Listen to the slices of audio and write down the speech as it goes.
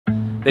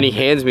Then he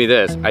hands me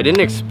this. I didn't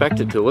expect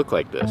it to look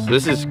like this.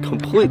 This is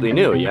completely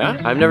new,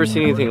 yeah? I've never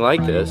seen anything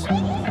like this.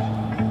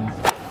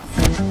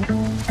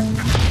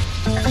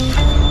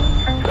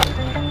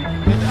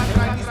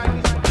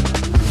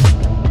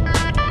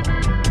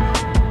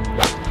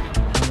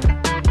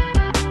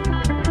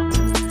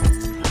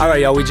 All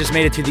right, y'all, we just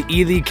made it to the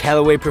E-League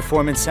Callaway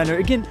Performance Center.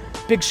 Again,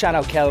 big shout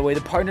out Callaway.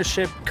 The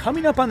partnership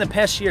coming up on the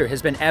past year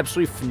has been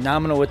absolutely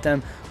phenomenal with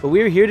them. But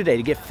we're here today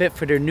to get fit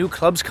for their new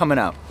clubs coming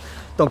out.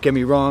 Don't get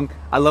me wrong,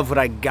 I love what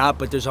I got,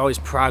 but there's always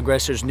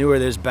progress. There's newer,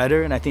 there's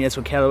better, and I think that's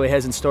what Callaway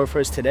has in store for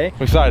us today.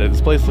 I'm excited.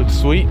 This place looks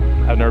sweet.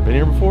 I've never been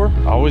here before.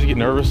 I always get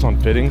nervous on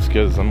fittings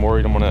because I'm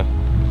worried I'm gonna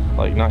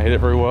like not hit it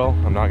very well.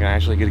 I'm not gonna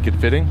actually get a good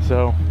fitting,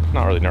 so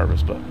not really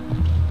nervous, but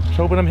just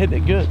hoping I'm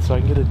hitting it good so I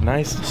can get a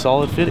nice,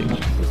 solid fitting.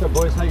 What's up,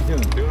 boys? How you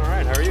doing? Doing all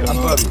right. How are you? I'm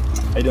Bubby.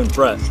 How you doing,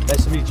 Brett?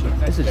 Nice to meet you.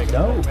 This is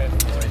dope.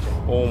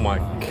 Oh my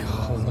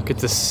God, look at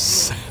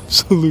this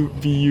absolute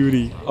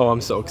beauty. Oh,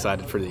 I'm so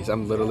excited for these.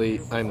 I'm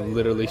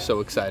literally so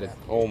excited.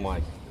 Oh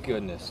my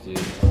goodness, dude.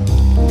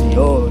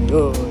 Yo.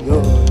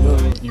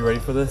 You ready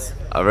for this?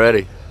 I'm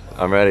ready.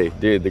 I'm ready.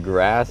 Dude, the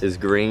grass is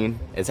green.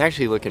 It's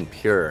actually looking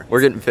pure.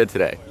 We're getting fit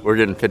today.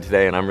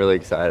 And I'm really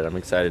excited. I'm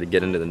excited to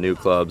get into the new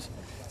clubs,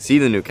 see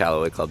the new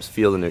Callaway clubs,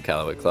 feel the new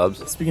Callaway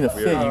clubs. Speaking of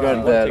fit, you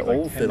got that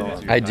old fit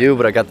on. I do,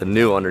 but I got the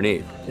new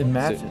underneath. It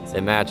matches.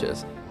 It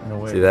matches. No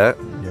way. See that?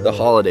 Yeah. The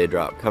holiday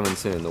drop coming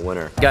soon, the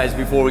winter. Guys,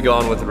 before we go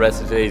on with the rest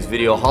of today's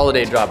video,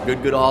 holiday drop,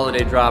 good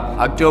holiday drop,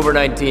 October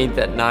 19th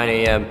at 9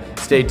 a.m.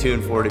 Stay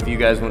tuned for it if you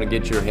guys want to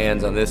get your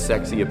hands on this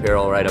sexy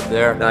apparel right up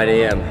there, 9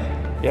 a.m.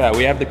 Yeah,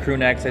 we have the crew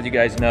necks, as you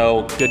guys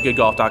know,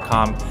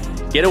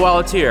 goodgoodgolf.com. Get it while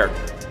it's here.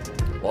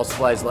 While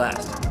supplies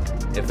last.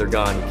 If they're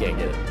gone, you can't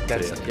get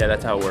it. Yeah,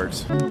 that's how it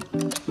works.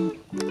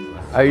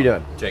 How are you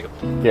doing? Jacob.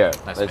 Yeah,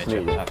 Nice to meet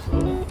you.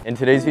 Absolutely. In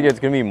today's video, it's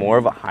gonna be more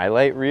of a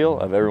highlight reel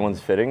of everyone's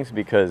fittings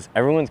because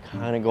everyone's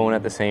kind of going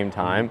at the same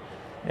time.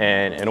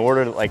 And in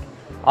order to, like,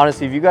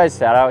 honestly, if you guys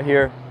sat out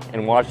here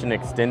and watched an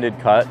extended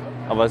cut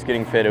of us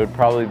getting fit, it would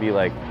probably be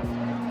like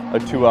a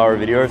 2-hour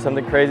video or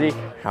something crazy.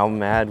 How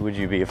mad would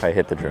you be if I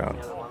hit the drone?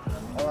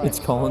 It's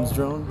Colin's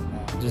drone.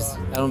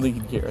 I don't think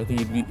he'd care. I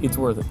think it's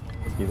worth it.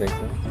 You think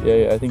so?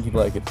 Yeah, I think he'd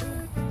like it.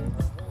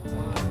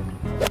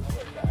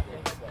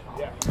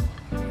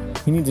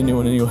 He needs a new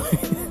one anyway.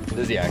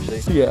 Does he actually?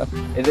 Yeah.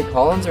 Is it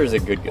Collins or is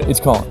it Good? It's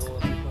Colin's.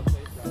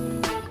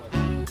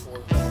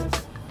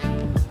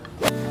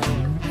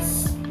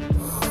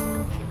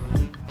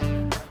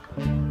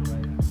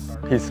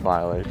 He's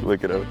smiling.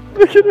 Look at him.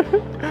 Look at him.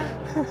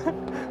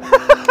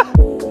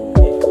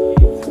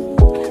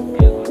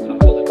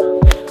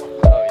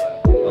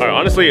 All right,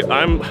 honestly,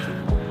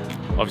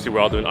 obviously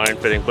we're all doing iron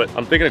fitting, but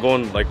I'm thinking of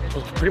going like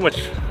pretty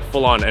much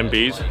full on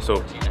MBs,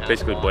 so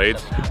basically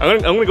blades. I'm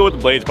gonna go with the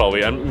blades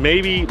probably.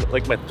 Maybe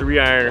like my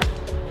 3-iron,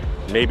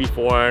 maybe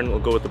 4-iron. We'll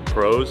go with the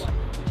pros.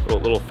 A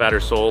little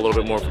fatter sole, a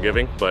little bit more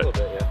forgiving, but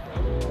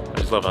I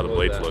just love how the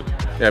blades look.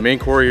 Yeah, me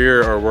and Corey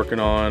here are working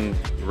on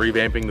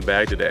revamping the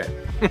bag today.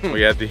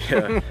 We had the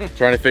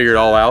trying to figure it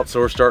all out, so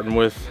we're starting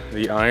with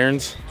the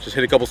irons. Just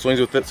hit a couple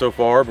swings with it so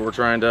far, but we're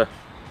trying to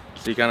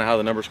see kind of how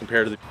the numbers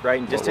compare to the right.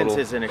 And distance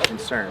isn't a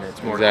concern.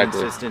 It's more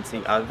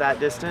consistency of that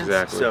distance.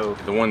 Exactly. So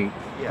the one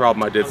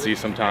problem I did see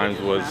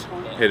sometimes was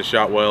hit a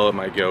shot well, it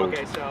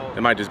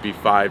might just be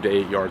 5 to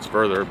 8 yards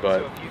further,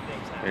 but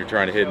when you're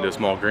trying to hit into a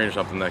small green or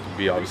something, that could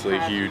be obviously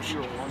a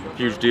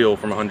huge deal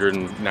from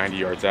 190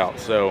 yards out.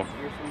 So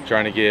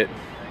trying to get,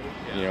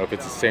 you know, if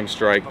it's the same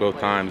strike both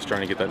times,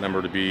 trying to get that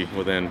number to be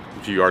within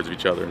a few yards of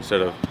each other instead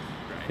of,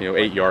 you know,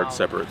 8 yards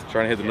separate.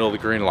 Trying to hit the middle of the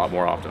green a lot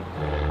more often.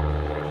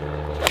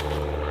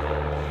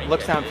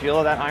 look, sound, feel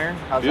of that iron?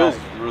 How's Feels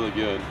that? really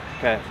good.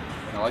 Okay.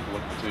 I like the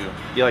look of it too.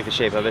 You like the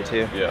shape of it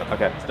too? Yeah.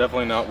 Okay. It's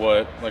definitely not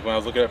what, like when I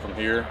was looking at it from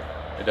here,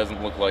 it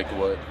doesn't look like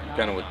what you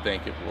kind of would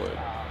think it would.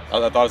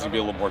 I thought it was gonna be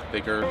a little more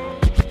thicker.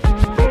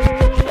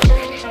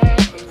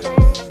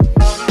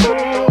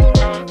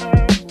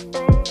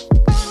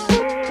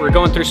 We're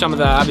going through some of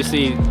the,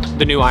 obviously,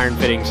 the new iron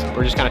fittings.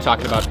 We're just kind of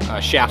talking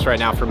about shafts right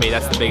now for me.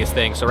 That's the biggest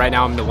thing. So right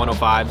now I'm in the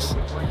 105s,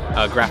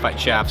 graphite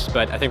shafts,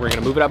 but I think we're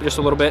gonna move it up just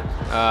a little bit.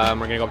 We're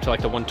gonna go up to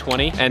like the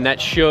 120, and that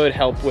should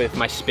help with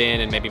my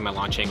spin and maybe my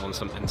launch angle and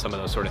some of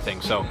those sort of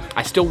things. So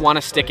I still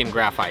wanna stick in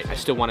graphite. I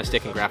still wanna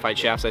stick in graphite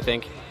shafts, I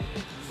think.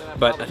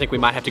 But I think we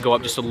might have to go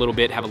up just a little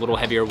bit, have a little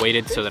heavier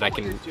weighted so that I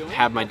can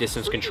have my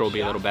distance control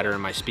be a little better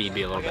and my speed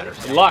be a little better.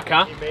 Good luck,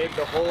 huh? We made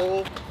the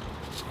whole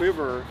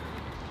quiver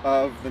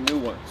of the new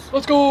ones.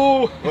 Let's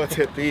go! Let's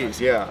hit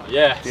these, yeah.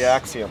 Yes. The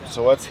Axiom.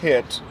 So let's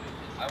hit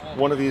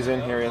one of these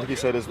in here. I think he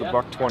said is the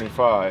buck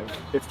 25.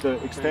 It's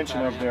the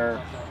extension of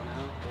their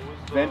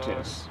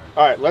Ventus.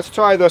 All right, let's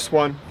try this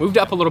one. Moved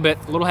up a little bit,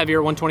 a little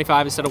heavier,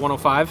 125 instead of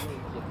 105.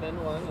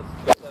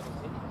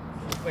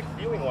 Like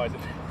feeling-wise, it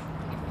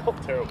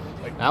felt terrible.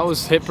 That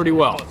was hit pretty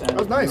well. That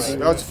was nice. That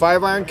was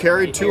 5-iron,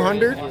 carried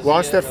 200,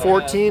 launched at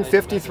 14,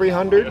 50,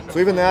 300. So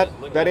even that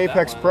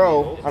Apex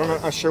Pro, I'm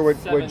not sure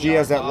what G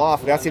has that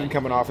loft, but that's even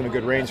coming off in a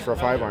good range for a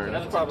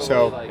 5-iron.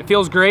 So it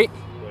feels great.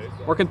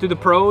 working through the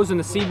pros and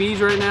the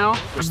CBs right now.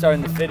 We're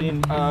starting the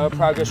fitting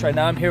progress right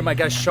now. I'm here with my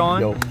guy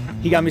Sean. Yo.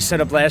 He got me set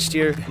up last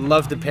year.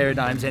 Loved the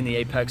Paradigms and the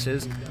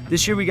Apexes.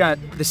 This year we got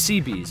the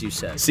CBs, you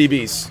said.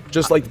 CBs,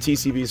 just like the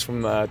TCBs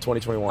from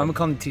 2021. I'm gonna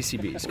call them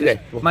TCBs. Okay.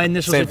 My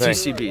initials are thing.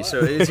 TCB, so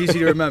it's easy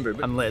to remember.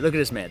 I'm lit. Look at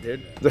this man,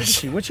 dude.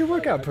 What's your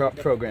workout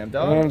program,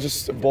 dog? I'm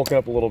just bulking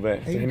up a little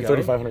bit. There you go.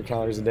 3,500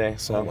 calories a day.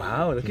 So. Oh,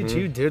 wow, look at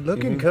you, dude.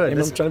 Looking good.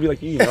 I'm trying to be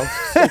like you, know?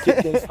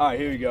 All right,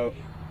 here we go.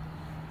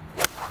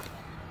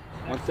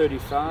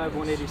 135,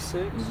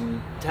 186.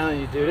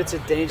 Telling you, dude, it's a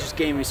dangerous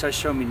game when you start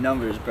showing me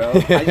numbers, bro.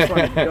 I just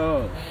want to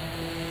go.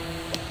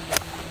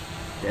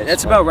 Yeah,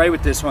 that's about right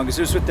with this one, because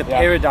it was with the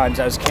Paradigms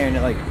I was carrying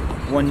at like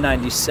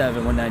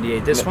 197,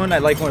 198. This one I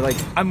like more like,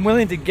 I'm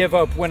willing to give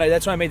up,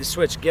 that's why I made the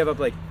switch, give up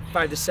like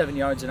 5 to 7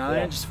 yards an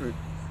iron just for a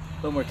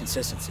little more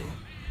consistency.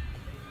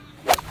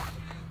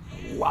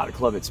 A lot of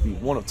club hit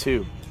speed,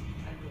 102.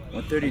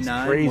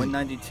 139,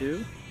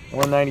 192.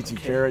 192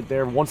 carry right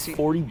there,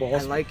 140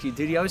 balls. I like you,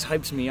 dude. He always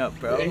hypes me up,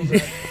 bro. He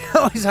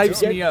always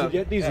hypes me up. To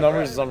get these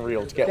numbers is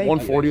unreal. To get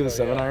 140 with a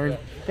 7 iron.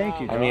 Thank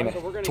you, dog. I mean,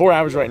 tour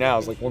average right now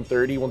is like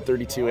 130,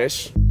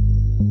 132-ish.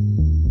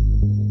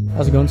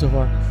 How's it going so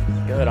far?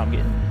 Good. I'm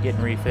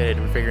getting refitted.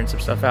 We're figuring some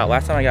stuff out.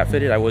 Last time I got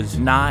fitted, I was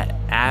not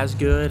as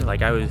good.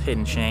 Like I was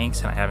hitting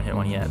shanks, and I haven't hit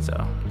one yet.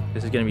 So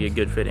this is gonna be a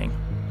good fitting.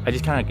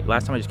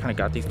 Last time I just kind of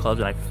got these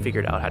clubs and I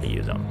figured out how to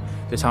use them.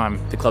 This time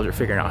the clubs are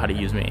figuring out how to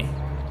use me.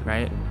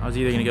 Right? I was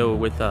either gonna go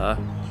with I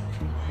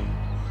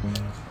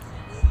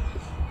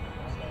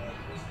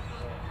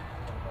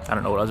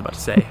don't know what I was about to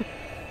say.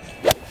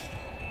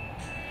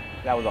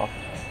 That was all.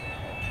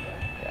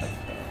 Yeah.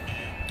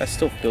 That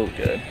still feels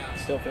good.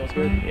 Still feels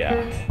good?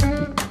 Yeah.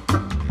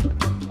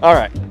 All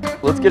right,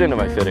 let's get into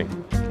my fitting.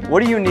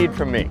 What do you need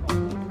from me?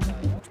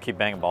 Just keep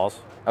banging balls.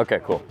 Okay,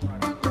 cool.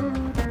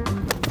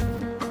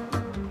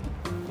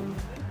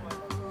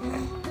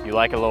 You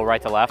like a little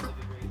right to left?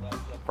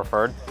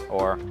 Preferred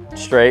or?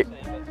 Straight.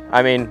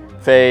 I mean,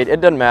 fade,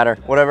 it doesn't matter.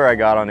 Whatever I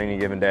got on any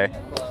given day.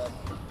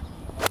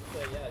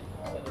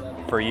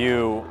 For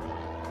you,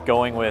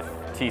 going with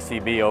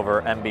TCB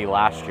over MB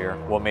last year,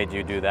 what made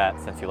you do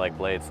that since you like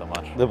blades so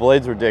much? The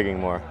blades were digging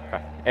more.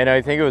 Okay. And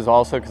I think it was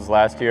also because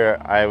last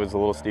year I was a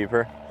little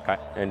steeper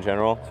in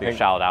general. So you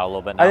shallowed out a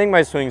little bit now? I think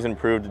my swings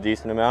improved a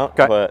decent amount,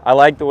 Okay. but I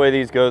like the way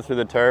these go through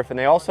the turf, and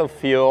they also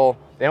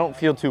they don't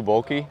feel too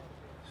bulky,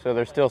 so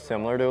they're still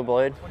similar to a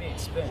blade. 28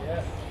 spin,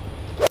 yeah.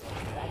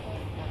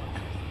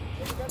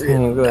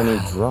 Damn, we got a new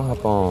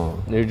drop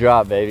on. New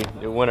drop, baby.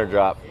 New winter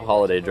drop,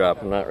 holiday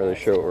drop. I'm not really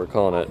sure what we're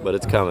calling it, but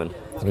it's coming.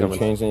 Have you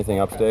changed anything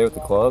up today with the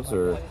clubs,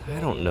 or?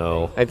 I don't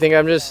know. I think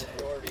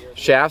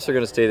shafts are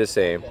gonna stay the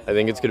same. I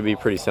think it's gonna be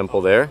pretty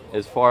simple there.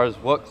 As far as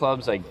what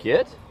clubs I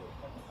get,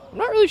 I'm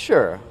not really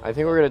sure. I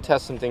think we're gonna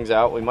test some things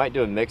out. We might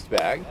do a mixed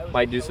bag.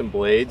 Might do some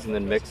blades and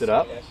then mix it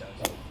up.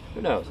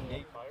 Who knows?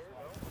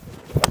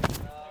 A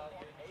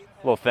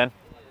little thin?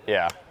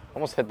 Yeah.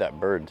 Almost hit that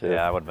bird too. Yeah,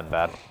 that would have been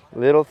bad.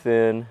 Little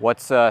thin.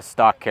 What's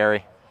stock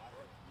carry?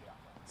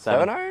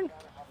 7 iron?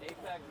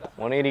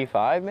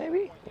 185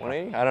 maybe?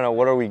 180? I don't know.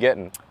 What are we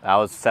getting? That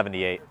was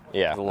 78.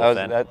 Yeah, It was a little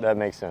thin. that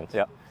makes sense.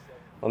 Yep.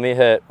 Let me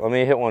hit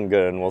one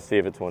good and we'll see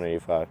if it's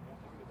 185.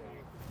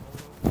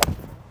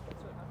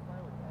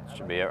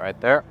 Should be it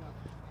right there.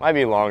 Might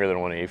be longer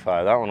than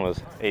 185. That one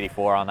was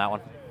 84 on that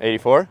one.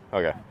 84?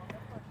 Okay.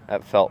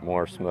 That felt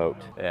more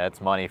smoked. Yeah, it's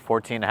money.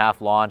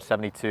 14.5 launch,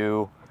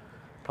 72.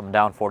 Coming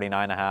down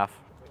 49.5.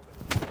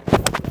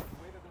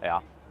 Yeah.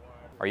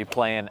 Are you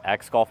playing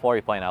X golf ball or are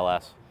you playing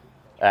LS?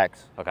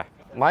 X. Okay.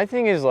 My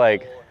thing is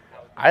I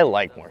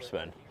like more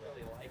spin.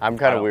 I'm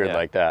kind of weird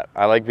like that.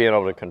 I like being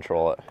able to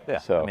control it. Yeah.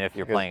 So, I mean, if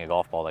you're playing a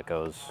golf ball that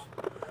goes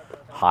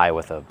high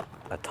with a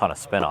ton of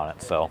spin on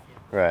it, so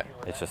right.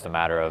 It's just a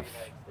matter of,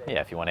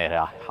 if you want to hit it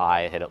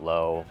high, hit it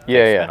low,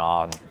 spin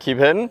on. Keep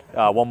hitting?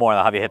 One more and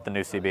I'll have you hit the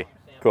new CB.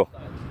 Cool.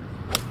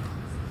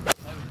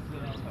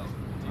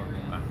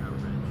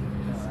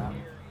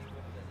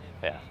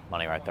 Yeah,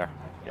 money right there.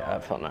 Yeah,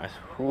 that felt nice.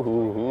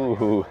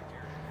 Ooh.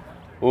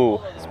 Ooh,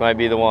 this might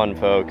be the one,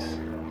 folks.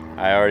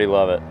 I already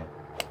love it.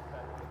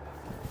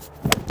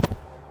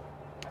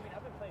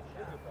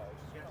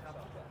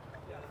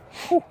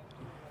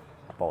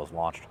 That ball was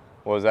launched.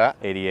 What was that?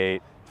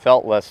 88.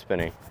 Felt less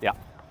spinny. Yeah.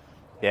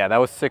 Yeah, that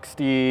was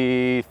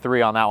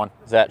 63 on that one.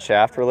 Is that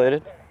shaft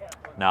related?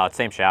 No, it's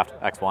same shaft,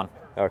 X1.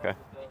 Okay.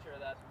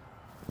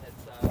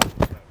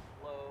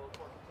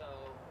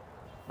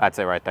 That's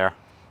it right there.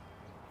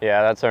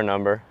 Yeah, that's our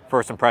number.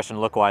 First impression,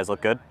 look-wise,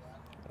 look good?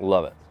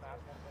 Love it.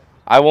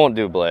 I won't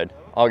do blade.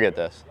 I'll get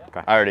this.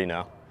 Okay. I already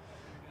know.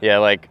 Yeah,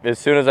 like as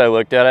soon as I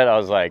looked at it, I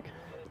was like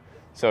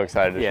so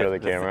excited to show the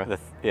camera.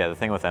 The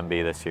thing with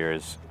MB this year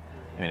is,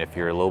 I mean, if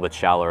you're a little bit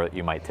shallower,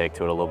 you might take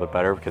to it a little bit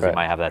better because you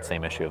might have that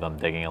same issue of them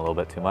digging a little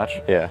bit too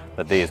much. Yeah.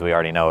 But these, we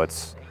already know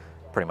it's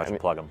pretty much a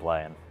plug and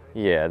play. And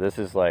yeah, this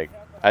is I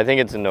think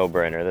it's a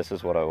no-brainer. This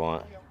is what I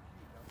want.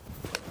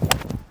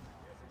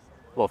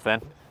 a little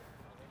thin.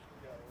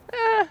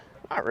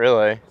 Not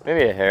really.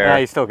 Maybe a hair. Yeah,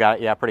 you still got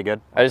it. Yeah, pretty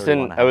good. I just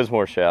didn't. I was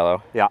more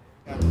shallow. Yeah.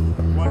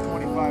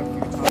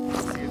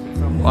 125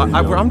 feet.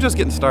 I'm just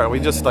getting started. We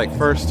just like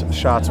first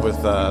shots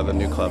with the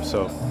new club.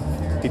 So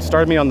he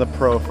started me on the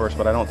Pro first,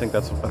 but I think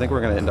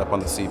we're going to end up on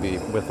the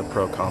CB with the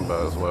Pro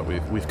combo is what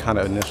we've kind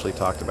of initially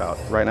talked about.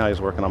 Right now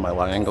he's working on my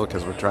lie angle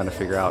because we're trying to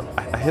figure out.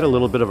 I hit a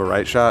little bit of a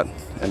right shot,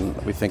 and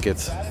we think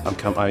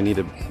I need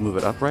to move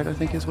it upright, I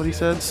think is what he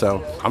said.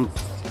 So I'm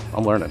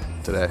learning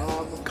today.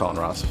 Colin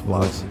Ross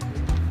vlogs.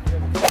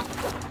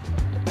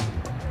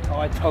 Oh,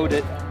 I towed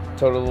it.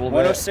 Towed it a little bit.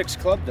 106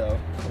 club though.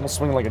 I'm gonna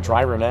swing like a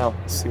driver now.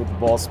 See what the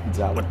ball speeds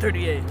out.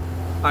 138.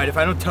 All right, if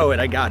I don't tow it,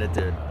 I got it,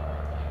 dude.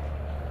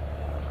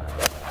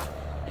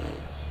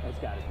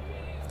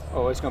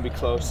 Oh, it's gonna be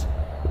close.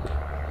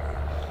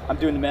 I'm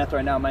doing the math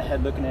right now in my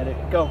head, looking at it.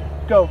 Go,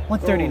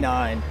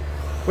 139.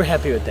 We're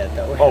happy with that,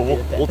 though.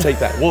 We'll take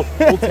that. We'll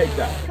take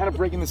that. Kind of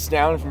breaking this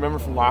down, if you remember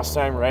from last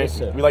time, right?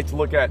 Yes, we like to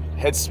look at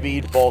head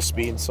speed, ball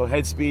speed. So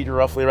head speed, you're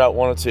roughly about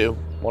 102,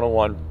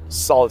 101.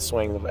 Solid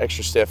swing, the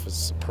extra stiff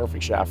is a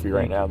perfect shaft for you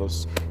right now,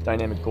 those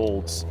dynamic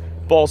golds.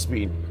 Ball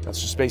speed, that's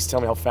just basically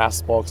telling me how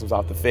fast the ball comes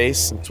off the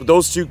face. And so with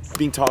those two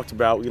being talked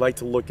about, we like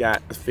to look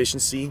at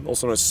efficiency,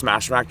 also known as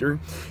smash factor.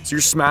 So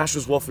your smash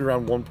is roughly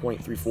around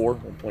 1.34,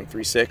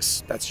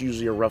 1.36. That's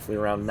usually roughly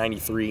around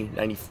 93,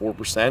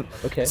 94%.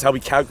 Okay. That's how we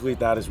calculate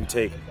that is we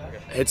take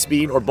head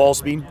speed or ball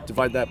speed,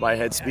 divide that by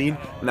head speed,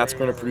 and that's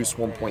going to produce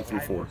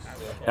 1.34.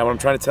 Now what I'm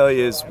trying to tell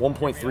you is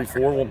 1.34,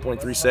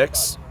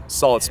 1.36,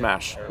 solid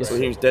smash. So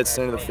here's dead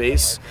center of the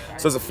face.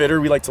 So as a fitter,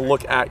 we like to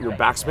look at your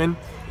backspin.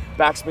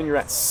 Backspin, you're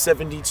at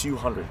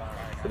 7,200.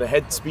 With a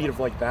head speed of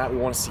like that, we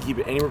want to keep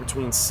it anywhere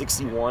between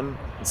 61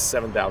 and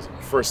 7,000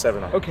 for a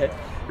 7-iron. Okay.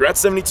 You're at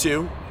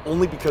 72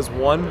 only because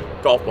one,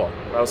 golf ball.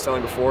 I was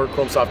telling before,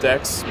 Chrome Soft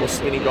X, most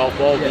skinny golf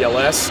ball,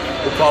 BLS.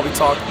 We'll probably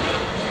talk.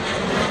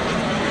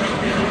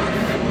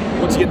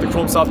 Once you get the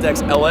Chrome Soft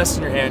X LS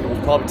in your hand,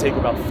 we'll probably take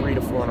about 300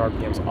 to 400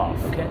 RPMs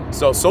off. Okay.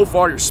 So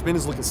far your spin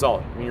is looking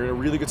solid. I mean, you're in a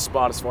really good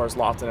spot as far as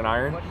loft and an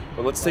iron.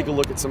 But let's take a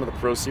look at some of the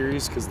Pro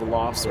Series because the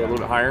lofts are a little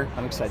bit higher.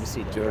 I'm excited to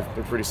see that.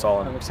 They're pretty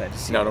solid. I'm excited to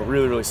see that. No,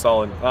 really, really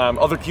solid.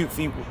 Other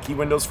key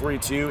windows for you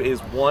too is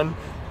one,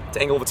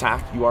 to angle of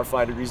attack, you are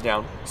 5 degrees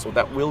down. So what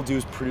that will do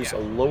is produce a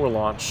lower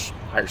launch,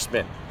 higher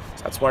spin.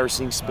 That's why we're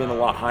seeing spin a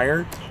lot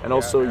higher, and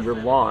also your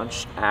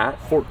launch at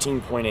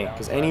 14.8,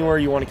 because anywhere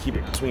you want to keep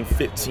it between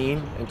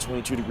 15 and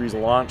 22 degrees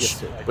of launch,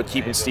 but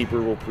keeping steeper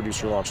will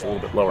produce your launch a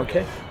little bit lower.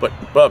 Okay. But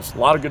Bubs, a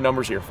lot of good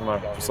numbers here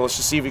so let's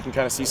just see if we can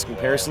kind of see some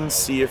comparisons,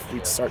 see if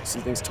we start to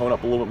see things tone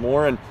up a little bit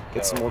more and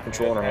get some more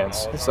control in our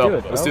hands. Let's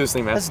do this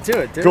thing, man. Let's do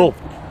it, dude. Cool.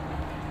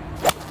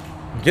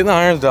 Getting the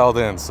irons dialed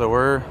in, so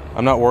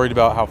I'm not worried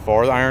about how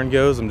far the iron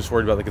goes. I'm just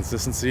worried about the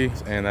consistency,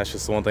 and that's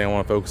just the one thing I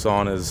want to focus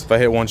on is if I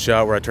hit one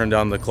shot where I turn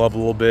down the club a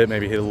little bit,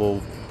 maybe hit a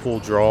little pull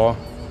draw,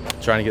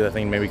 trying to get that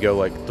thing maybe go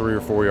like 3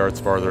 or 4 yards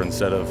farther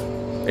instead of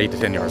 8 to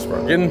 10 yards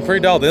farther. Getting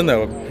pretty dialed in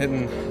though.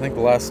 Hitting, I think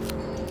the last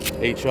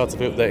 8 shots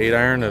of it with that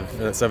 8-iron,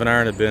 that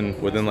 7-iron have been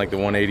within like the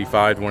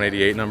 185 to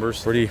 188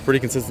 numbers. Pretty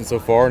consistent so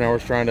far. Now we're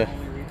just trying to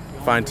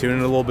fine-tune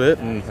it a little bit,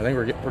 and I think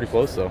we're getting pretty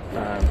close though.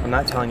 I'm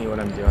not telling you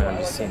what I'm doing, I'm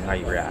just seeing how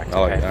you react.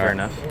 Okay, fair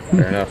enough.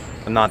 Fair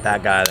enough. I'm not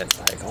that guy that's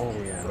like, oh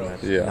yeah, I'm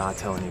gonna not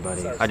tell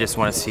anybody. I just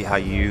want to see how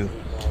you,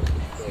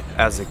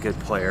 as a good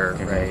player,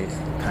 right,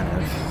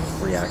 kind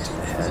of react to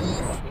the head.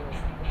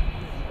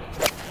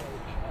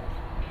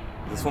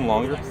 This one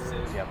longer?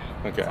 Yep.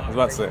 Okay, I was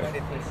about to say.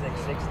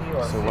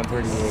 So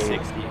 138.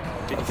 60.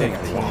 I think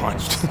I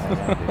launched.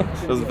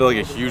 Doesn't feel like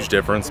a huge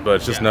difference, but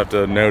it's just enough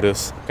to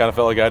notice. Kind of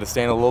felt like I had to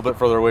stand a little bit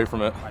further away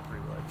from it.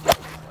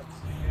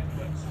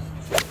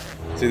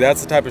 See,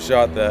 that's the type of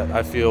shot that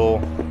I feel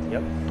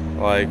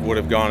like would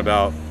have gone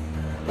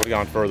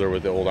further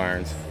with the old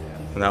irons.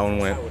 And that one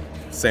went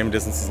same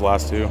distance as the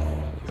last two.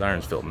 These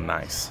irons feel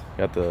nice.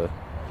 Got the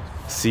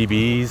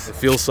CBs, they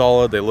feel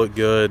solid, they look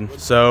good.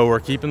 So we're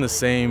keeping the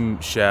same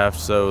shaft,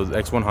 so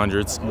the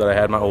X100s that I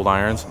had in my old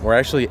irons. We're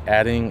actually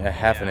adding a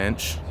 1/2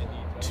 inch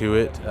to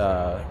it.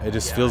 It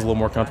just feels a little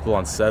more comfortable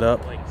on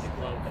setup,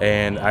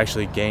 and I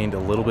actually gained a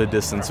little bit of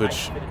distance,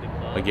 which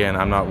again,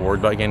 I'm not worried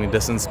about gaining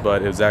distance,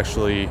 but it was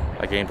actually,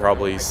 I gained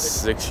probably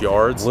 6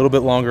 yards. A little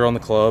bit longer on the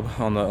club,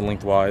 on the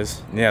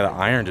lengthwise. Yeah, the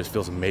iron just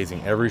feels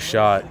amazing. Every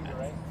shot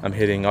I'm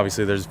hitting,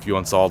 obviously there's a few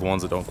unsolved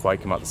ones that don't quite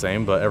come out the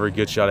same, but every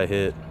good shot I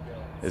hit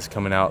is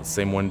coming out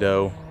same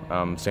window,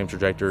 same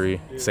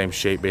trajectory, same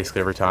shape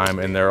basically every time,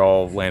 and they're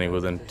all landing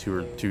within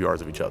 2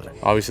 yards of each other.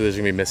 Obviously there's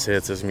gonna be missed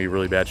hits, there's gonna be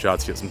really bad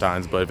shots hit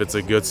sometimes, but if it's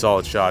a good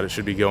solid shot, it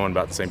should be going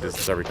about the same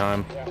distance every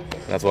time. And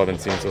that's what I've been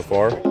seeing so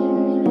far.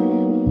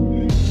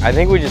 I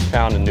think we just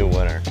found a new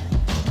winner.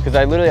 Because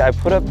I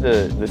put up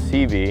the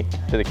CB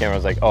to the camera, I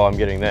was like, oh, I'm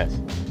getting this.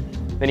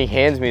 Then he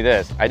hands me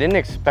this. I didn't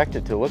expect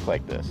it to look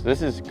like this.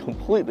 This is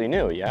completely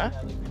new, yeah?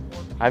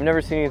 I've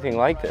never seen anything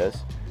like this.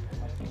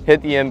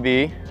 Hit the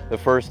MB the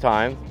first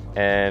time,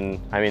 and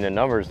I mean, the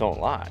numbers don't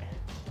lie.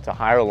 It's a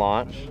higher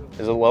launch.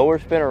 Is a lower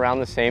spin around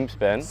the same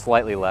spin?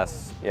 Slightly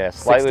less. Yeah,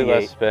 slightly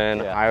less spin,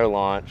 higher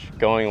launch,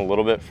 going a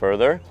little bit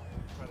further,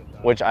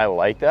 which I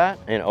like that,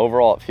 and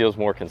overall it feels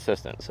more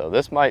consistent. So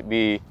this might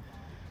be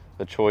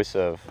the choice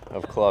of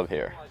club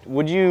here.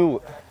 Would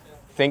you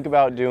think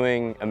about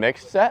doing a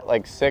mixed set,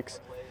 like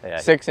 6 Yeah.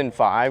 6 and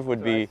 5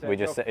 would be. We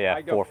just say,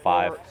 yeah, 4,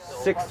 5.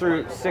 6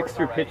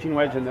 through pitching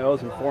wedge in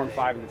those, and 4 and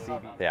 5 in the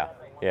CB. Yeah.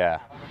 Yeah.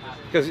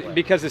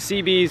 Because the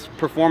CBs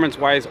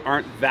performance-wise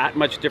aren't that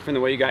much different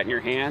than what you got in your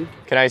hand.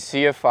 Can I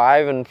see a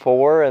 5 and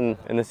 4 in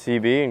the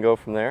CB and go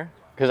from there?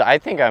 Because I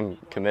think I'm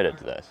committed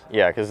to this.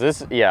 Yeah, because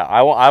this, yeah,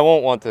 I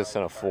won't want this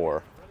in a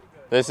 4.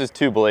 This is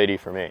too bladey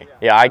for me.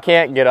 Yeah, I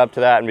can't get up to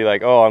that and be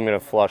like, oh, I'm going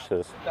to flush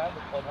this.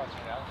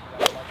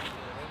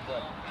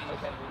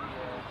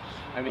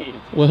 I mean,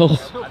 well,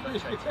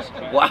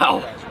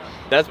 wow.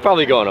 That's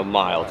probably going a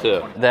mile,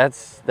 too.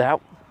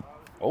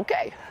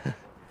 Okay.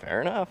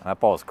 Fair enough. That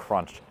ball was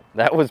crunched.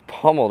 That was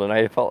pummeled, and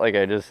I felt like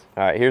I just...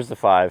 All right, here's the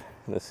 5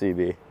 in the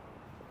CB.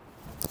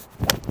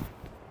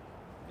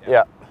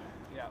 Yeah.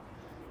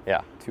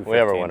 Yeah. We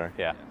have our winner.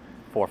 Yeah.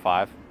 4,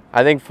 5.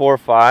 I think 4,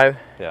 5.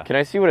 Yeah. Can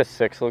I see what a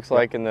 6 looks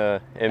like in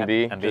the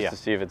MB? MB, just yeah. to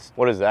see if it's...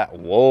 What is that?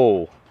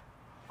 Whoa.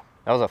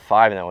 That was a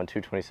 5 in that one,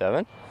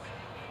 227?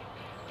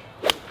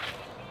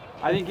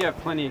 I think you have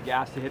plenty of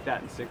gas to hit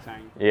that in 6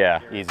 iron. Yeah.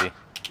 Easy.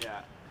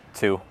 Yeah.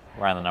 2,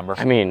 around the number.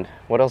 I mean,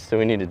 what else do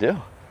we need to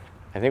do?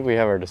 I think we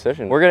have our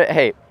decision.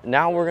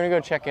 Now we're gonna go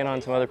check in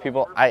on some other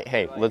people. Let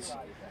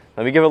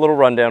me give a little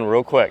rundown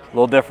real quick. A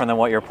little different than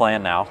what you're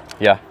playing now.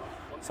 Yeah.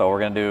 So we're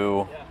gonna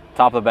do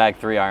top of the bag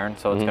 3 iron.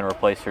 So it's gonna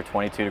replace your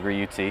 22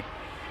 degree UT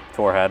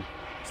tour head.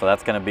 So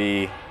that's gonna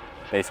be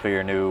basically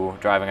your new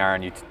driving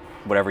iron,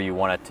 whatever you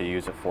want it to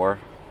use it for.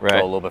 Right.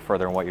 Go a little bit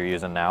further than what you're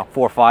using now.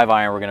 4, 5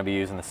 iron, we're gonna be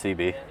using the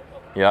CB.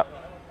 Yep.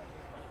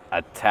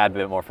 A tad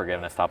bit more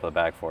forgiveness top of the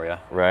bag for you.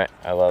 Right,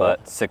 I love it.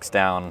 But 6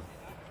 down,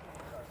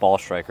 ball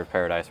striker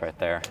paradise right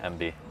there,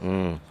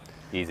 MB.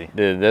 Easy.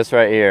 Dude, this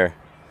right here,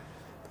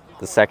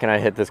 the second I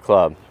hit this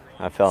club,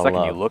 I fell in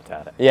love. Second you looked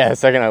at it. Yeah, the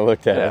second I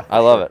looked at it. I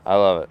love it. I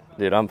love it.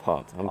 Dude, I'm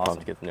pumped. I'm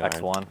pumped to get the new iron.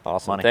 X1.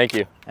 Awesome. Money. Thank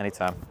you.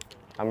 Anytime.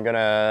 I'm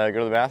gonna go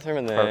to the bathroom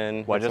and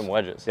then hit some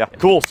wedges. Yeah.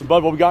 Cool. So,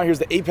 bud, what we got here is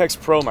the Apex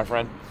Pro, my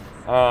friend.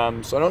 So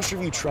I'm not sure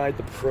if you tried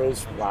the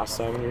Pros last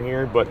time when you were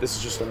here, but this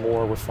is just a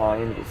more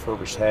refined,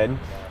 refurbished head.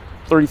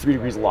 33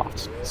 degrees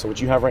loft. So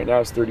what you have right now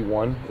is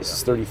 31. This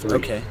is 33.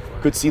 Okay.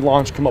 Could see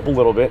launch come up a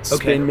little bit.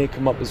 Okay. Spin may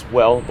come up as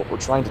well, but we're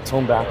trying to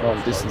tone back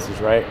on distances,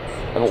 right?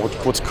 And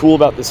what's cool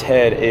about this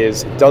head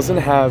is it doesn't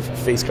have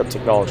face cup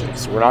technology.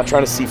 So we're not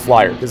trying to see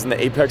flyer, because in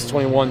the Apex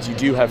 21s, you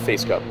do have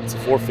face cup. It's a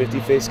 450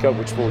 face cup,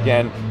 which will,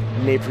 again,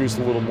 may produce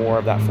a little more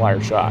of that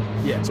flyer shot.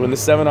 Yeah. So in the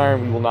 7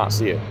 iron, we will not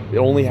see it. It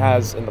only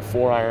has in the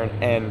 4 iron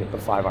and the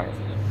 5 iron.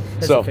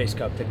 That's So the face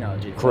cup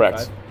technology. correct.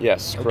 45?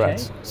 Yes, Okay.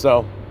 correct.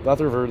 So without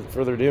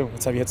further ado,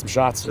 let's have you hit some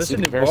shots. This See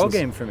is the a new ball comparisons.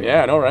 game for me.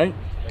 Yeah, I know, right?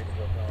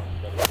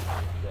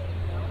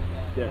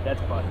 Yeah,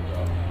 that's fun,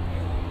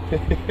 bro.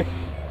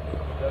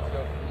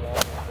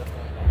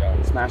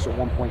 Smash at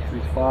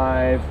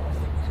 1.35.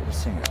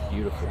 This thing is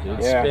beautiful, dude.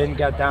 Yeah. Spin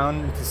got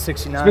down to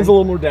 69. Spin's a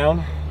little more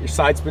down. Your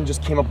side spin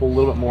just came up a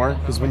little bit more,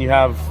 because when you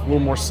have a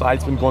little more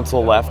side spin going to the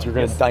left, you're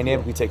going to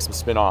dynamically take some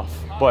spin off.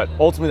 But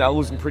ultimately, that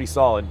losing pretty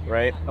solid,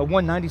 right? A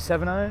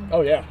 197 iron?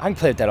 Oh, yeah. I can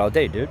play with that all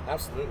day, dude.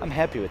 Absolutely. I'm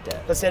happy with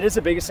that. That's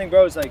the biggest thing,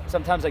 bro, is like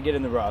sometimes I get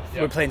in the rough.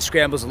 Yeah. We're playing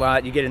scrambles a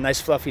lot. You get a nice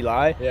fluffy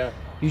lie. Yeah.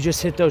 You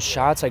just hit those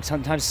shots. Like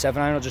sometimes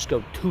 7 iron will just go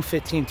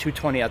 215,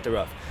 220 out the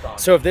rough.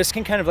 So if this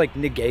can kind of like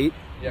negate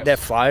that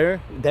flyer,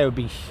 that would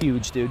be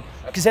huge, dude.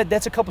 Because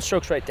that's a couple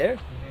strokes right there.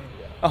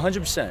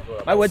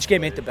 100%. My wedge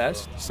game ain't the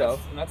best, so.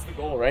 And that's the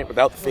goal, right?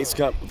 Without the face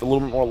cup, with a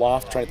little bit more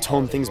loft, trying to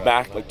tone things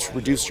back, like to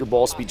reduce your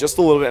ball speed just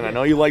a little bit. And I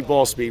know you like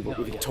ball speed, but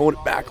we can tone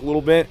it back a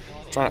little bit.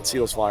 Try not to see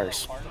those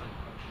flyers.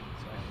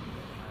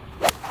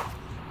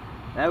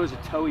 That was a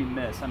toey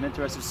miss. I'm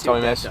interested to see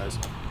Toey what miss. that does.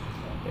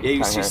 Yeah,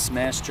 you see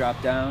smash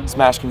drop down.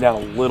 Smash came down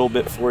a little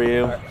bit for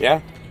you. Yeah?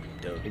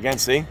 Again,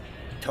 see?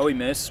 Toey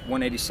miss,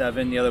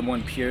 187. The other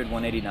one peered,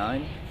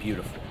 189.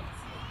 Beautiful.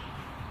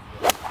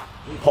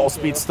 Ball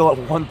speed still at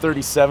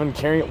 137,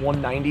 carrying at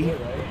 190.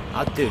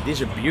 Oh, dude,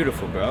 these are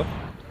beautiful, bro.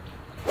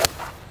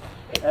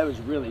 That was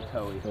really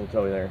toey. No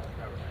toey there.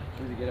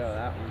 What did you get out of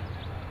that one?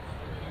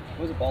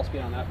 What was the ball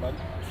speed on that, bud?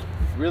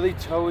 Really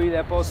toey.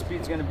 That ball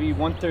speed's gonna be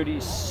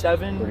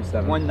 137,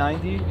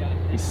 190.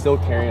 He's still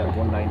carrying at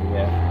 190,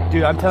 yeah.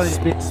 Dude, I'm telling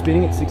you,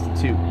 Spinning at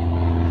 62.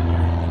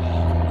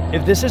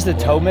 if this is the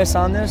toe miss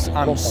on this,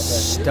 I'm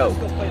stoked.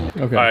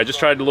 Okay. All right, I just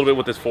tried a little bit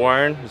with this 4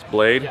 iron, this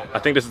blade. I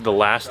think this is the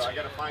last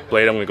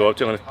blade I'm gonna go up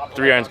to.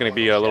 3 iron's gonna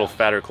be a little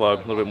fatter club,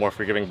 a little bit more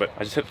forgiving, but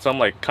I just hit some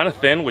like kind of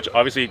thin, which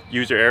obviously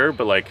user error,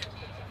 but like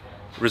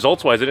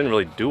results-wise, it didn't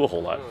really do a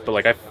whole lot. But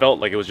like I felt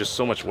like it was just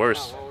so much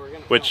worse,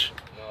 which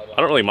I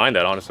don't really mind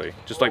that, honestly.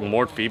 Just like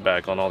more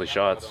feedback on all these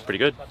shots. Pretty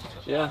good.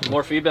 Yeah,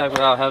 more feedback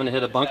without having to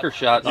hit a bunker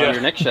shot on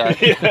your next shot.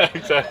 Yeah,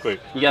 exactly.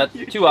 You got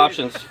 2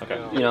 options,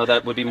 you know,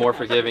 that would be more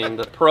forgiving.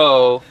 The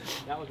Pro,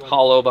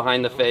 hollow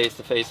behind the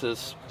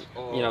faces,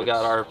 you know,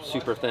 got our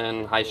super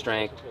thin, high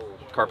strength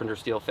carpenter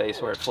steel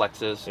face where it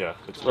flexes. Yeah.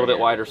 It's a little bit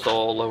wider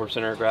sole, lower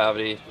center of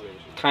gravity.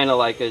 Kind of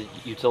like a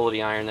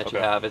utility iron that you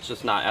have. It's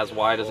just not as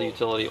wide as a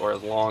utility or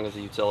as long as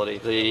a utility.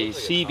 The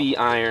CB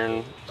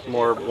iron,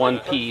 more one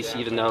piece,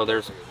 even though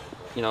there's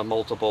you know,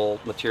 multiple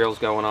materials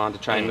going on to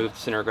try and move the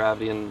center of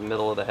gravity in the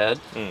middle of the head.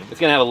 It's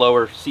going to have a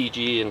lower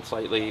CG and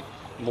slightly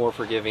more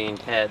forgiving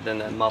head than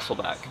the muscle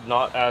back.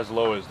 Not as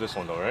low as this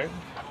one though, right?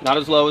 Not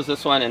as low as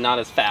this one and not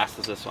as fast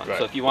as this one. Right.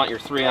 So if you want your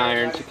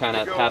 3-iron to kind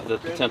of have the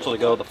potential to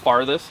go the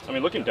farthest. I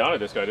mean, looking down at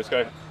this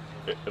guy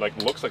it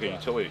like looks like a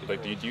utility.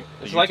 Like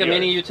it's like a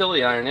mini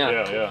utility iron,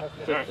 yeah.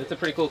 Yeah. It's a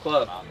pretty cool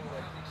club.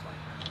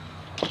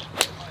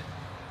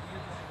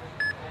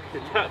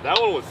 That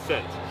one was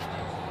sent.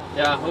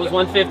 Yeah, it was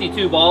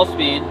 152 ball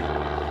speed.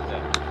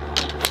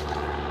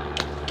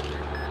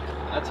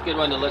 That's a good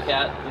one to look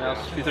at. You know,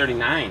 it's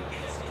 239.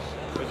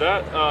 Is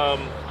that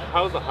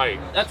how's the height?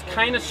 That's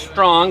kind of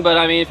strong, but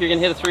I mean, if you're gonna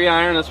hit a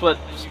 3-iron, that's what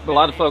a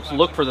lot of folks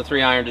look for the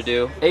 3-iron to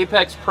do.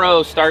 Apex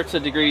Pro starts a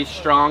degree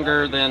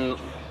stronger than,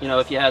 you know,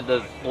 if you had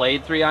the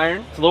Blade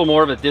 3-iron. It's a little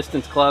more of a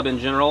distance club in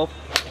general,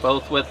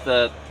 both with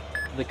the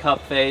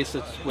cup face,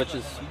 which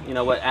is, you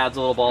know, what adds a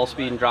little ball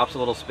speed and drops a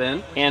little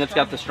spin, and it's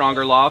got the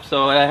stronger loft.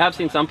 So I have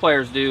seen some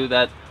players do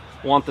that,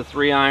 want the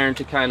 3-iron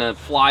to kind of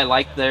fly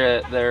like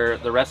the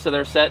rest of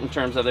their set in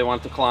terms of they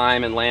want to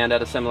climb and land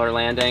at a similar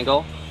land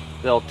angle.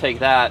 They'll take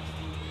that,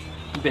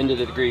 bend it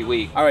a degree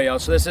weak. All right, y'all,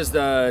 so this is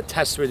the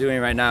test we're doing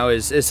right now.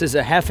 This is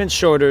a 1/2 inch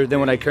shorter than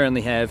what I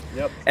currently have.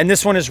 Yep. And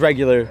this one is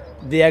regular.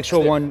 The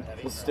actual one.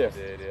 It's stiff.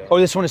 Oh,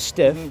 this one is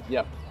stiff.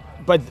 Yep.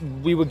 But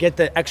we would get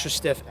the extra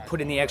stiff, put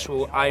in the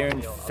actual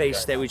iron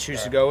face that we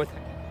choose to go with.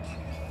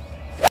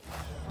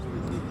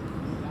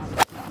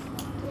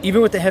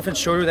 Even with the 1/2 inch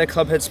shorter, that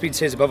club head speed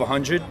stays above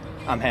 100.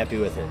 I'm happy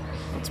with it.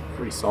 That's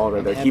pretty solid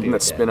right there. Keeping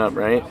that spin up,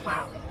 right?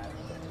 Wow.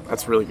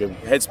 That's really good.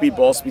 Head speed,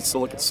 ball speed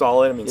still looking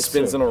solid. I mean, Yes,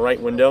 spins sir. in the right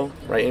window,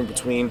 right in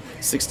between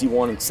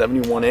 61 and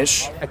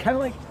 71-ish. I kind of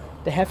like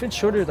the 1/2 inch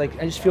shorter.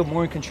 Like, I just feel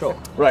more in control.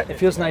 Right. It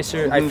feels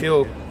nicer. I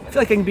feel like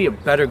I can be a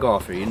better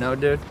golfer, you know,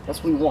 dude?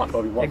 That's what we want,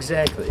 Bobby.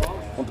 Exactly.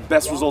 Want the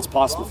best results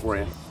possible for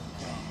you.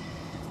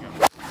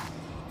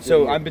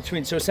 So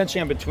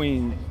essentially I'm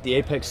between the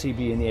Apex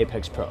CB and the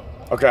Apex Pro.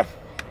 Okay.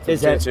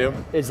 Is Between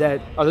that the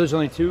two? Are those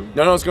only two?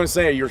 No, I was going to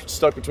say, you're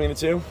stuck between the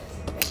two?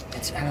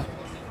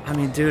 I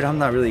mean, dude, I'm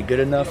not really good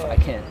enough. I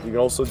can't. You can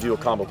also do a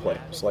combo play.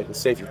 So, like, let's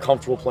say if you're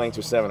comfortable playing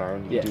to a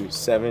 7-iron, you Yeah. do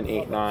 7,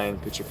 8, 9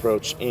 pitch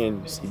approach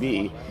in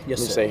CB. Yes, and you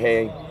sir. say,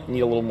 hey, I need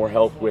a little more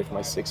help with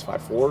my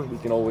 6.54. We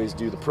can always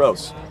do the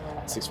pros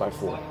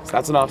 6.54. So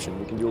that's an option.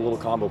 We can do a little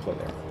combo play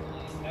there.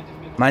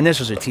 My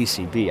initials are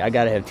TCB. I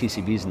gotta have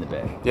TCBs in the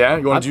bag. Yeah,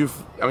 you want to do?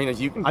 I mean, if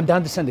you can. I'm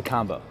down to send a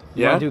combo.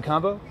 You Yeah? want to do a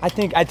combo? I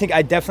think I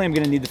definitely am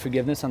gonna need the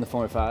forgiveness on the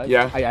 4 and 5.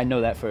 Yeah. I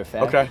know that for a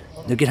fact. Okay.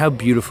 Look at how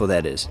beautiful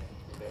that is.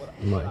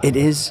 It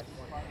is.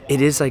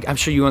 It is like, I'm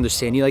sure you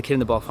understand. You like hitting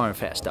the ball far and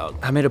fast, dog.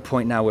 I'm at a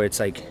point now where it's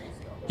like,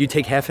 you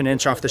take 1/2 an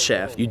inch off the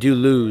shaft. You do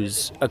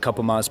lose a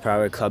couple miles per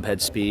hour club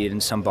head speed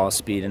and some ball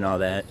speed and all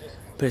that.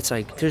 But it's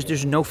like,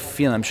 there's no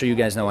feeling. I'm sure you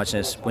guys know watching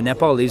this. When that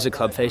ball leaves the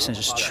club face and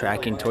just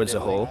tracking towards the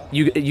hole,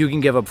 you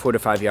can give up 4 to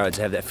 5 yards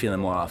and have that feeling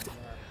more often.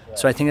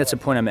 So I think that's the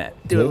point I'm at.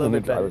 Do a little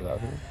bit better.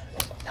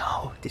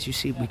 No, did you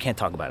see? We can't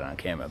talk about it on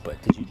camera, but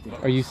did you?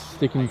 Are you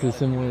sticking to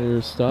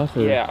similar stuff?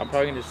 Or? Yeah, I'm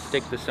probably gonna just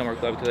stick to the similar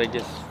club because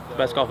the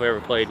best golf I ever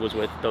played was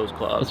with those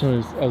clubs.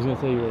 That's what I was gonna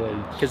say. You were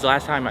like. Because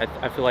last time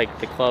I feel like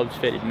the clubs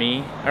fitted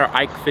me, or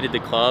I fitted the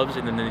clubs,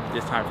 and then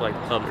this time I feel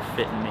like the clubs are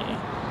fitting me.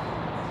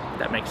 If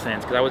that makes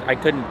sense, because I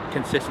couldn't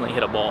consistently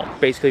hit a ball.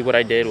 Basically, what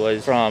I did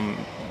was from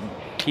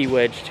key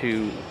wedge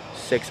to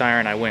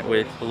 6-iron, I went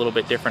with a little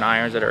bit different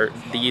irons that are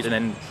these, and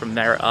then from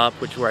there up,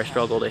 which is where I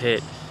struggle to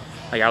hit,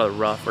 like out of the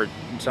rough, or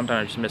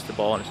sometimes I just miss the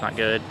ball and it's not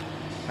good.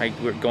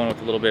 We're going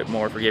with a little bit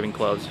more forgiving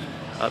clubs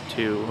up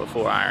to a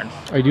 4-iron.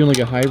 Are you doing like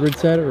a hybrid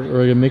set or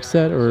like a mixed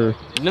set or?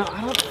 No,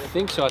 I don't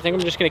think so. I think I'm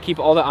just going to keep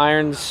all the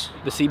irons,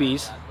 the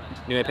CBs,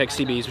 new Apex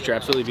CBs, which are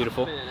absolutely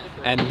beautiful,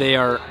 and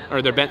they're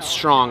bent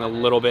strong a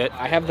little bit.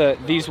 I have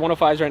these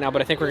 105s right now,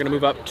 but I think we're going to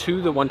move up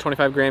to the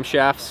 125 gram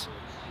shafts.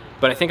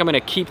 But I think I'm going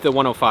to keep the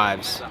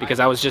 105s because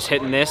I was just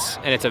hitting this,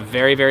 and it's a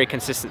very, very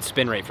consistent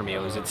spin rate for me.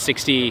 It was at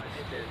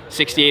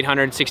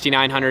 6,800,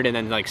 6,900, and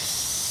then like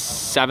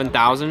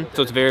 7,000.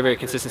 So it's a very, very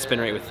consistent spin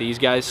rate with these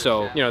guys.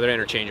 So, you know, they're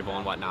interchangeable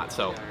and whatnot.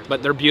 So,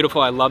 but they're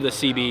beautiful. I love the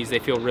CBs. They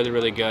feel really,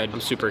 really good. I'm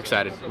super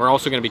excited. We're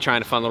also going to be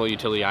trying a fun little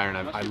utility iron.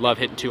 I love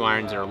hitting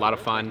 2-irons. They're a lot of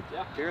fun.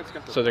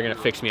 So they're going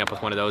to fix me up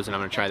with one of those, and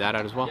I'm going to try that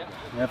out as well.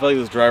 Yeah, I feel like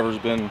this driver's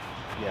been,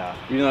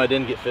 even though I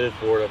didn't get fitted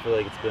for it, I feel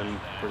like it's been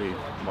pretty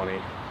money.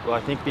 Well,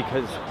 I think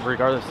because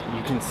regardless,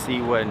 you can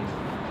see when,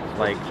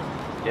 like,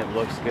 it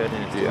looks good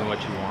and it's doing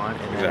what you want,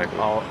 and Exactly.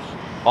 then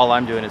all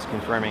I'm doing is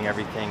confirming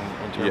everything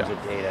in terms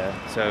of data.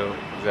 So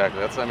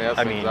exactly. I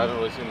haven't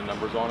really seen the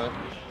numbers on it.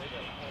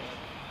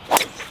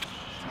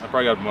 I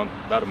probably got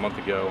about a month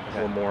ago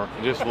or more.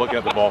 And just looking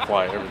at the ball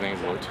flight,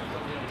 everything's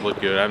looked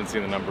good. I haven't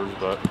seen the numbers,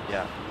 but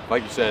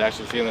like you said,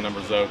 actually seeing the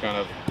numbers though kind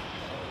of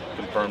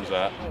confirms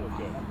that.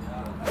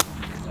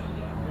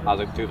 How's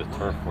it through the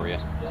turf for you?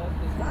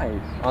 Nice.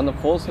 On the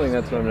full swing,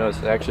 that's what I've noticed.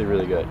 It's actually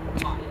really good.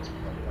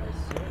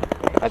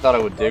 I thought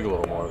it would dig a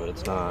little more, but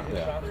it's not.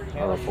 Yeah.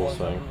 On the full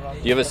swing. Do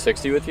you have a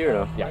 60 with you or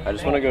no? Yeah. I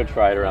just want to go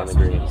try it around the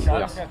greens.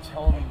 Yeah.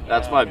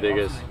 That's my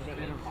biggest.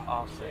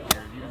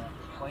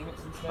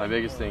 My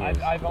biggest thing is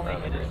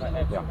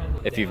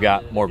If you've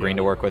got more green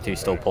to work with, you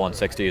still pulling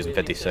 60 using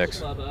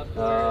 56.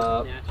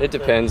 it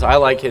depends. I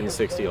like hitting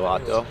 60 a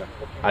lot though.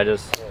 I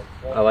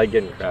like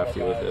getting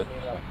crafty with it.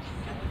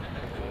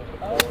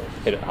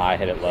 Hit it high,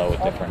 hit it low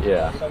with different.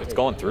 Yeah. It's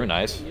going through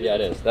nice. Yeah,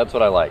 it is. That's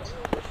what I like.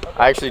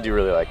 I actually do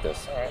really like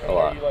this a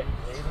lot.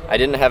 I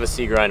didn't have a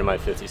C grind in my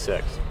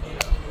 56,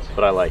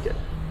 but I like it.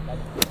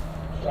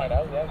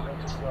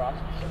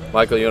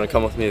 Michael, you want to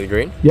come with me to the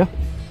green? Yeah.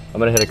 I'm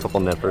going to hit a couple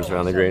nippers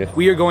around the green.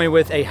 We are going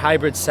with a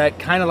hybrid set,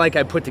 kind of like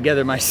I put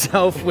together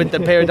myself with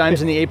the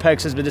paradigms and the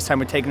apexes, but this time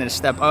we're taking it a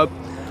step up.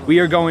 We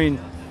are going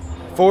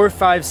 4,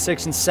 5,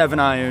 6, and 7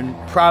 iron,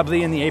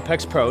 probably in the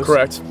Apex Pros.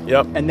 Correct.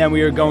 Yep. And then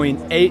we are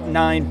going 8,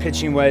 9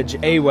 pitching wedge,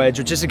 A wedge,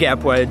 which is a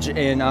gap wedge,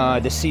 in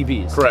the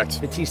CBs. Correct.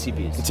 The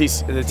TCBs. The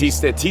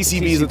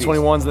TCBs, the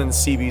 21s, and then the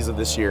CBs of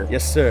this year.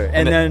 Yes, sir.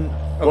 And then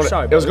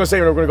sorry. I was going to say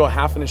we're going to go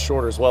half an inch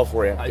shorter as well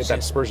for you. Get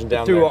that dispersion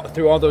down through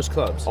there. all those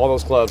clubs. All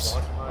those clubs.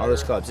 All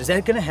those clubs. Is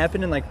that going to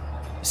happen in like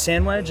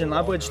sand wedge and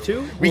lob wedge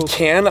too? We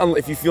can,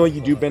 if you feel like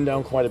you do bend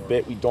down quite a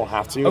bit, we don't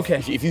have to.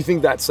 Okay. If you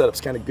think that setup's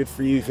kind of good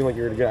for you, you feel like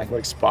you're in a good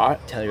athletic spot.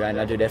 Tell you right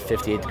now, dude, that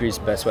 58 degrees is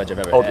the best wedge I've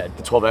ever had.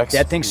 The 12X?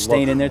 That thing's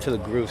staying in there till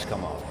the grooves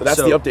come off. But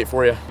that's the update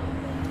for you.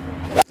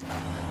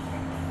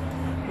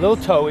 Little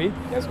toey.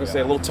 I was going to say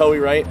a little toey,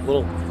 right? A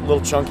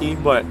little chunky,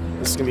 but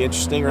this is going to be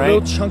interesting, right? A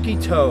little chunky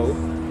toe.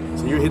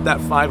 So you hit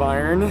that 5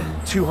 iron,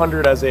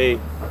 200 as a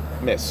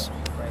miss.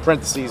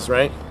 Parentheses,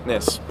 right?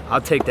 Miss. I'll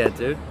take that,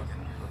 dude.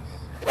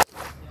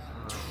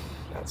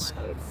 That's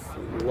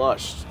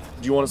flushed.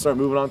 Do you want to start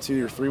moving on to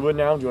your 3-wood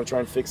now? Do you want to try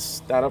and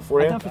fix that up for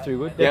you? I'm down for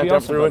 3-wood. Yeah,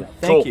 down for 3-wood.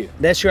 Thank you.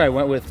 Last year I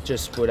went with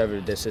just whatever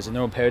this is, a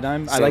normal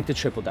paradigm. I like the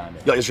triple diamond.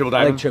 You like the triple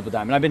diamond? I like triple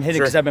diamond. I've been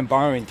hitting because I've been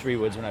borrowing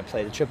 3-woods when I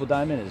play. The triple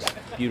diamond is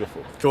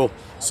beautiful. Cool.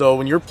 So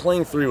when you're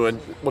playing 3-wood,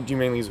 what do you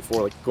mainly use it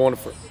for? Like going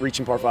for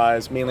reaching par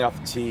 5s, mainly off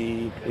the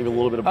tee, maybe a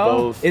little bit of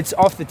both? It's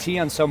off the tee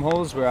on some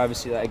holes where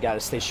obviously I got to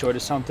stay short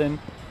of something.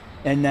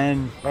 And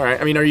then... All right.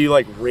 I mean, are you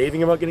like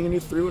raving about getting a new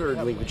 3-wood, or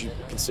like, would you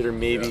consider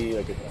maybe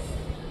like a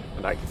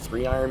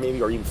 3-iron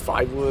maybe, or even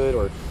 5-wood,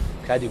 or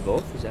can I do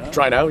both? Is that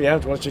try it out? Yeah.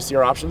 Do you want to just see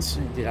our options?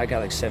 Dude, I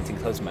got like 17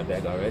 clubs in my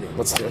bag already.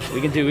 Let's do it.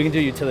 We can do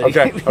utility.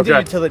 Okay. We can do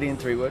utility in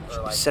 3-wood.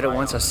 I said it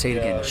once, I'll say it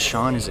again.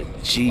 Sean is a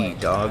G,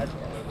 dog.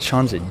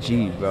 Sean's a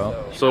G, bro.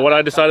 So what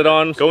I decided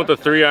on, go with the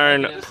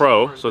 3-iron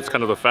Pro. So it's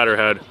kind of the fatter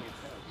head,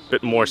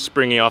 bit more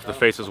springy off the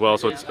face as well.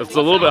 So it's a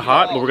little bit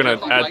hot, but we're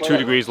gonna add 2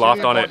 degrees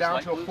loft on it.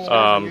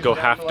 Go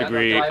half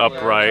degree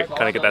upright,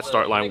 kind of get that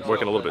start line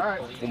working a little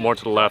bit more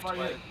to the left.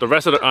 The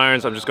rest of the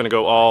irons, I'm just gonna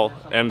go all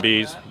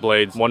MBs,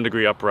 blades, 1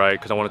 degree upright,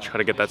 because I want to try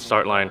to get that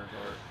start line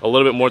a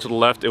little bit more to the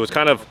left. It was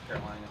kind of,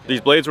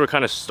 these blades were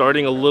kind of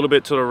starting a little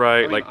bit to the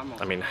right, like,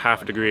 I mean,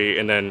 half a degree,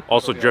 and then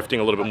also drifting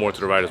a little bit more to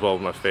the right as well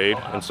with my fade.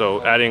 And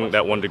so adding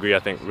that 1 degree, I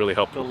think, really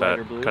helped with that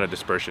kind of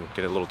dispersion,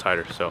 get it a little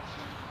tighter. So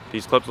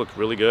these clubs look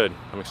really good.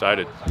 I'm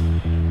excited.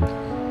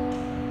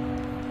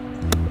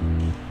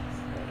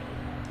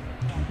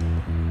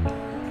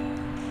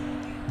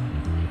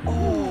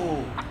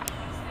 Oh,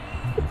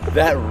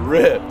 that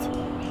ripped.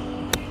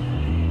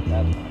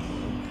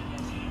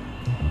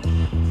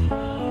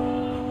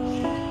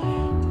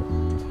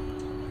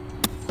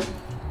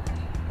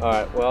 All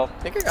right, well,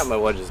 I think I got my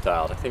wedges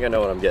dialed. I think I know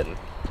what I'm getting.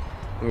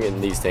 I'm getting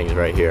these things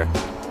right here.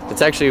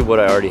 It's actually what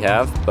I already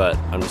have, but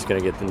I'm just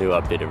gonna get the new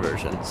updated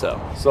version,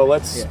 so. So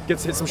let's get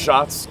to hit some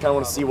shots. Kind of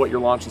want to see what your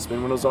launch and spin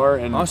windows are.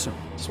 And awesome.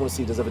 Just want to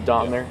see, does it have a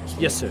dot in there?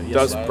 Yes, sir. Yes,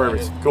 does. sir.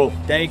 Perfect. Cool.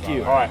 Thank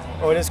you. All right.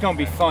 Oh, it's gonna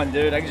be fun,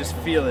 dude. I can just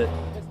feel it.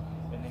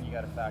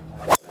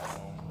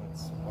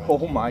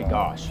 Oh my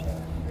gosh.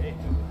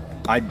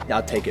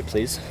 I'll take it,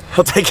 please.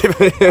 I'll take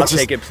it. I'll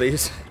take it,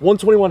 please.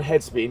 121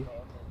 head speed,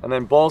 and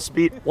then ball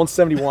speed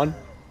 171.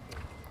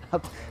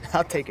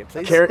 I'll take it,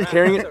 please.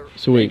 Carrying it.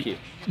 So wait,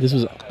 this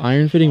was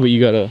iron fitting, but you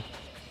got a...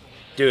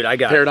 Dude, I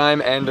got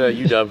Paradigm and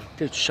UW.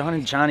 Dude, Sean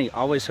and Johnny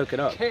always hook it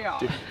up.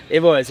 Dude,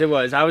 it was.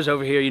 I was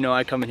over here, you know,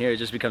 I come in here, it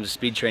just becomes a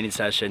speed training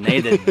session.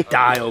 They had to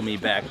dial me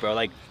back, bro.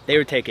 Like, they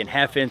were taking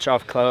half-inch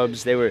off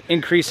clubs. They were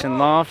increasing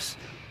lofts.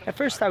 At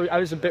first, I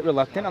was a bit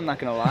reluctant, I'm not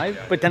going to lie.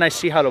 But then I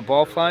see how the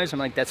ball flies. I'm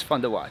like, that's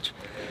fun to watch.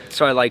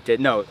 So I liked it.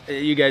 No,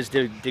 you guys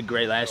did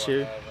great last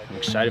year. I'm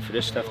excited for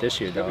this stuff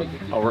this year, dog.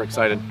 Oh, we're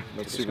excited.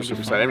 Super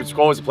excited. It's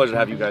always a pleasure to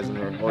have you guys in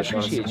here. I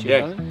appreciate you,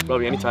 yeah,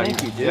 probably anytime.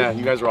 Thank you, dude. Yeah,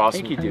 you guys are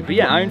awesome. Thank you, dude. But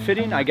yeah, iron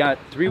fitting, I got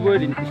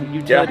 3-wood and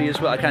utility as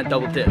well. I kind of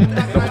double dip.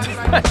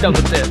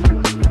 double dip.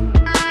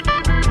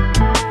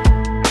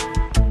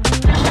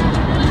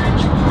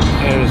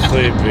 I'm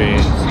sleepy.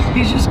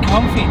 He's just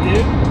comfy,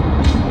 dude.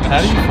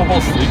 How do you fall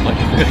asleep like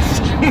this?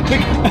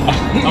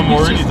 I'm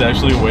worried he's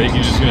actually awake.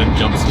 He's just gonna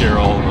jump scare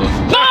all of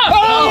us.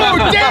 Oh,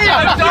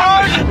 damn,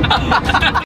 dog!